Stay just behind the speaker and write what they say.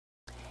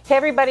Hey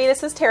everybody,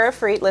 this is Tara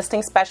Freet,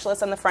 listing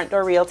specialist on the Front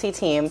Door Realty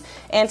team.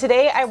 And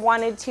today I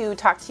wanted to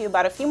talk to you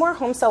about a few more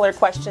home seller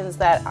questions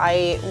that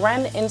I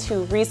run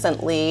into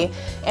recently,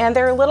 and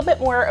they're a little bit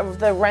more of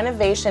the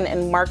renovation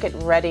and market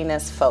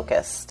readiness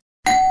focused.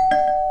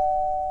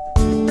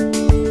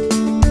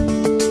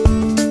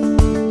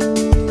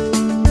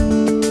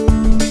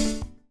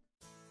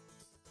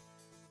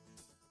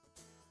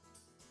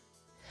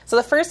 So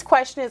the first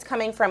question is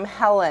coming from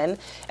Helen,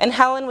 and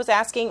Helen was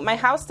asking, my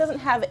house doesn't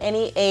have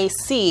any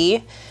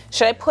AC.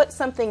 Should I put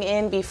something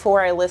in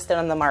before I list it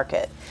on the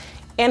market?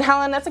 And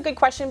Helen, that's a good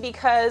question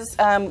because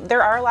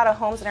there are a lot of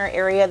homes in our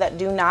area that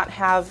do not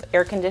have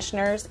air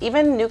conditioners.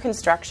 Even new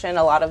construction,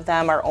 a lot of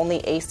them are only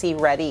AC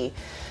ready.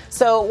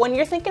 So when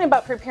you're thinking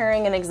about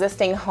preparing an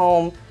existing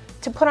home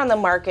to put on the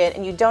market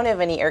and you don't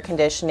have any air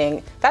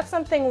conditioning, that's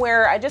something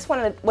where I just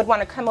would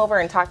want to come over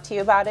and talk to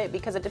you about it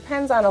because it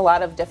depends on a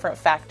lot of different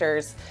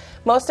factors.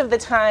 Most of the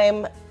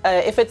time,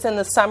 if it's in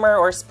the summer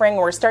or spring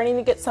or we're starting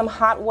to get some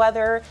hot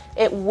weather,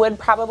 it would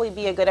probably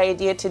be a good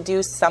idea to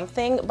do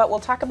something, but we'll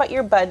talk about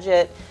your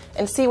budget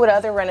and see what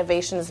other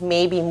renovations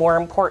may be more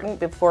important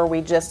before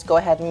we just go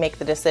ahead and make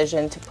the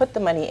decision to put the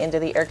money into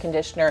the air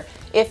conditioner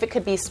if it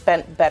could be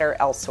spent better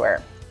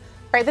elsewhere.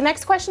 All right, the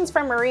next question is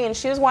from Marie, and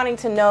she was wanting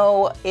to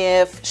know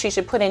if she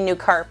should put in new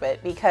carpet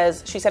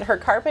because she said her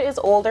carpet is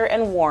older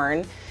and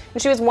worn, and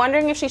she was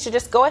wondering if she should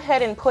just go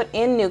ahead and put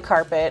in new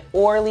carpet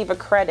or leave a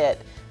credit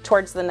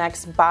towards the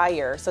next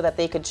buyer so that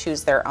they could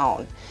choose their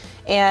own.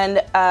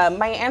 And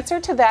my answer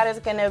to that is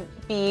going to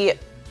be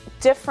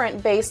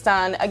different based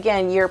on,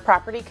 again, your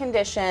property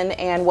condition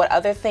and what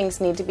other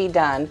things need to be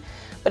done.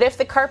 But if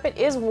the carpet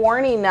is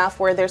worn enough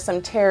where there's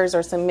some tears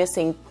or some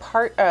missing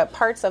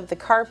parts of the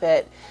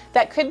carpet,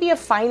 that could be a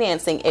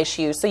financing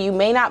issue. So you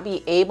may not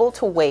be able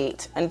to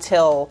wait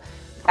until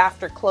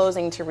after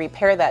closing to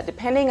repair that,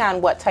 depending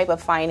on what type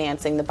of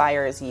financing the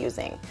buyer is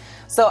using.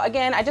 So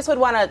again, I just would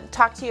want to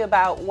talk to you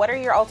about what are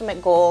your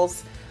ultimate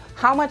goals,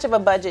 how much of a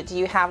budget do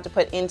you have to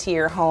put into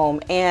your home,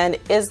 and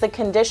is the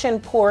condition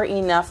poor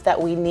enough that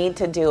we need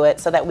to do it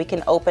so that we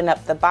can open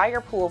up the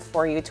buyer pool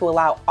for you to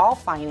allow all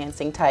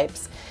financing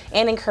types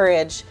and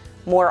encourage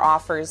more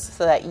offers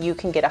so that you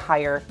can get a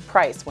higher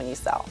price when you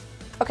sell.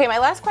 Okay, my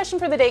last question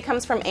for the day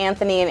comes from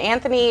Anthony, and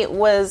Anthony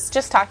was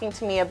just talking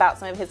to me about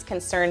some of his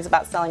concerns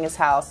about selling his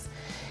house.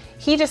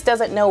 He just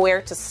doesn't know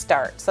where to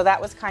start, so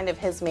that was kind of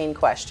his main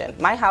question.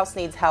 My house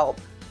needs help,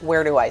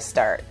 where do I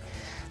start?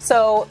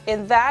 So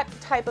in that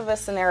type of a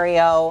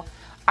scenario,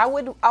 I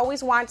would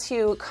always want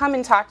to come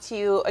and talk to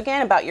you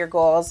again about your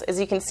goals.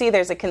 As you can see,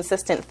 there's a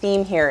consistent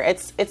theme here.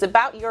 It's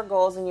about your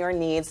goals and your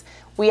needs.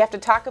 We have to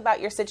talk about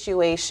your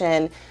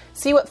situation,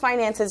 see what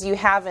finances you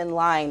have in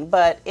line.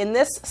 But in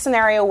this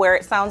scenario where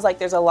it sounds like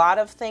there's a lot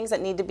of things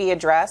that need to be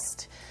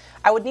addressed,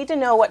 I would need to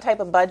know what type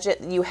of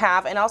budget you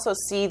have and also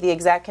see the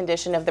exact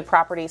condition of the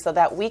property so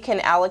that we can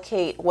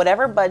allocate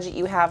whatever budget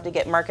you have to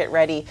get market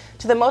ready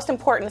to the most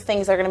important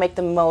things that are going to make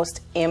the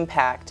most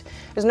impact.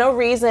 There's no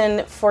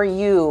reason for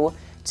you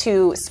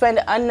to spend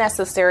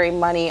unnecessary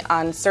money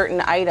on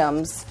certain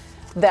items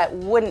that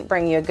wouldn't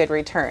bring you a good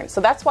return.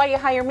 So that's why you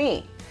hire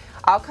me.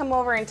 I'll come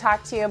over and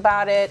talk to you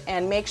about it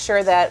and make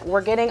sure that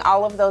we're getting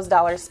all of those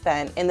dollars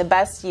spent in the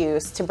best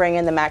use to bring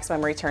in the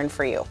maximum return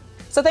for you.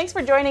 So thanks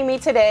for joining me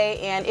today,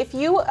 and if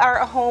you are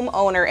a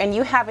homeowner and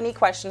you have any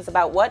questions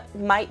about what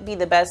might be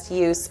the best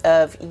use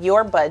of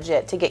your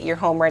budget to get your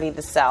home ready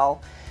to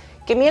sell,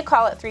 give me a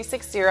call at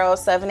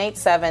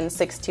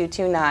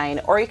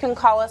 360-787-6229, or you can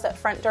call us at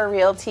Front Door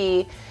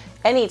Realty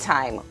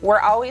anytime. We're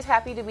always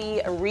happy to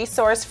be a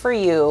resource for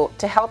you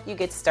to help you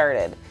get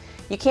started.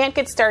 You can't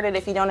get started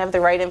if you don't have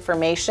the right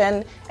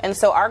information, and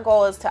so our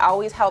goal is to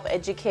always help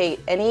educate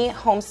any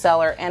home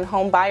seller and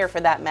home buyer for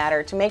that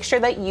matter to make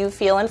sure that you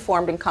feel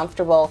informed and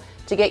comfortable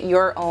to get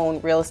your own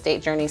real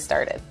estate journey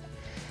started.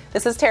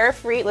 This is Tara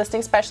Freet,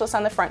 listing specialist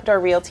on the Front Door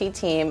Realty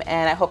team,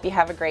 and I hope you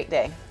have a great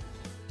day.